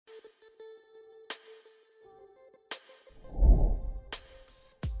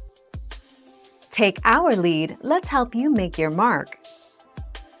Take our lead, let's help you make your mark.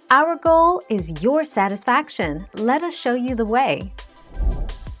 Our goal is your satisfaction. Let us show you the way.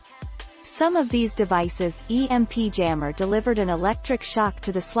 Some of these devices, EMP jammer delivered an electric shock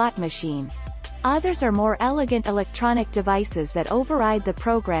to the slot machine. Others are more elegant electronic devices that override the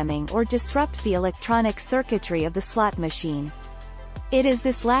programming or disrupt the electronic circuitry of the slot machine. It is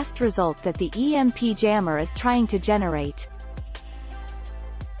this last result that the EMP jammer is trying to generate.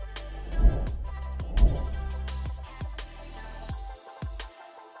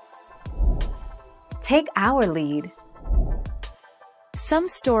 Take our lead. Some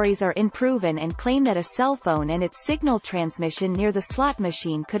stories are unproven and claim that a cell phone and its signal transmission near the slot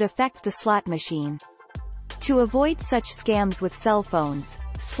machine could affect the slot machine. To avoid such scams with cell phones,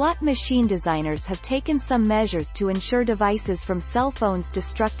 slot machine designers have taken some measures to ensure devices from cell phones'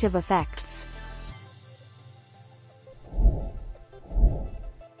 destructive effects.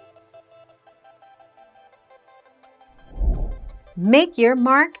 Make your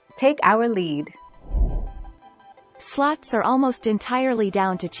mark, take our lead. Slots are almost entirely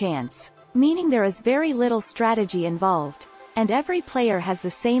down to chance, meaning there is very little strategy involved, and every player has the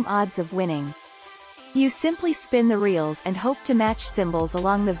same odds of winning. You simply spin the reels and hope to match symbols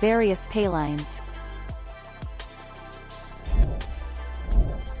along the various pay lines.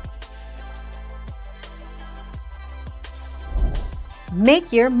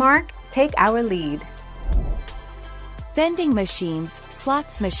 Make your mark, take our lead. Vending machines,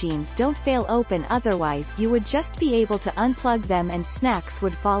 slots machines don't fail open, otherwise you would just be able to unplug them and snacks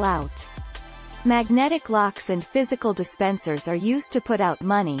would fall out. Magnetic locks and physical dispensers are used to put out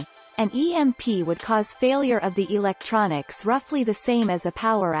money. An EMP would cause failure of the electronics roughly the same as a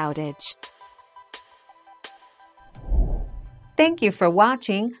power outage. Thank you for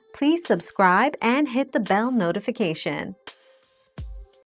watching. Please subscribe and hit the bell notification.